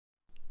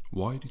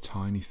Why do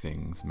tiny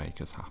things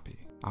make us happy?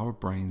 Our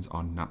brains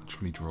are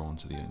naturally drawn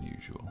to the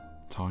unusual.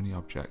 Tiny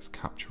objects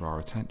capture our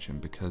attention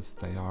because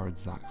they are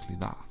exactly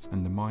that,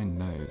 and the mind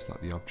knows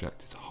that the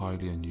object is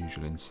highly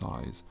unusual in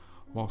size,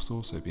 whilst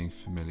also being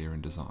familiar in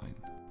design.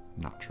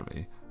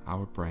 Naturally,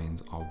 our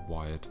brains are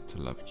wired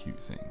to love cute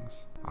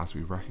things. As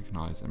we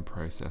recognise and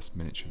process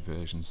miniature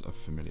versions of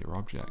familiar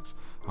objects,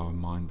 our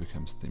mind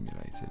becomes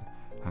stimulated,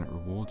 and it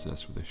rewards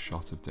us with a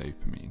shot of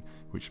dopamine,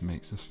 which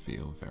makes us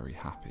feel very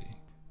happy.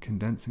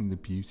 Condensing the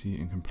beauty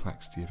and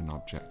complexity of an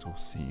object or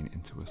scene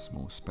into a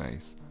small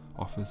space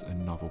offers a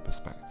novel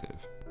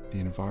perspective. The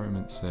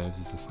environment serves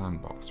as a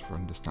sandbox for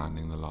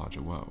understanding the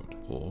larger world,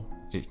 or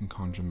it can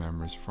conjure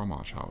memories from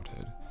our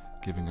childhood,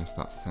 giving us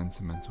that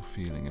sentimental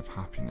feeling of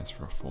happiness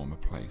for a former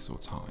place or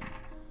time.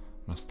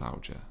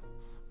 Nostalgia,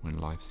 when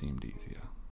life seemed easier.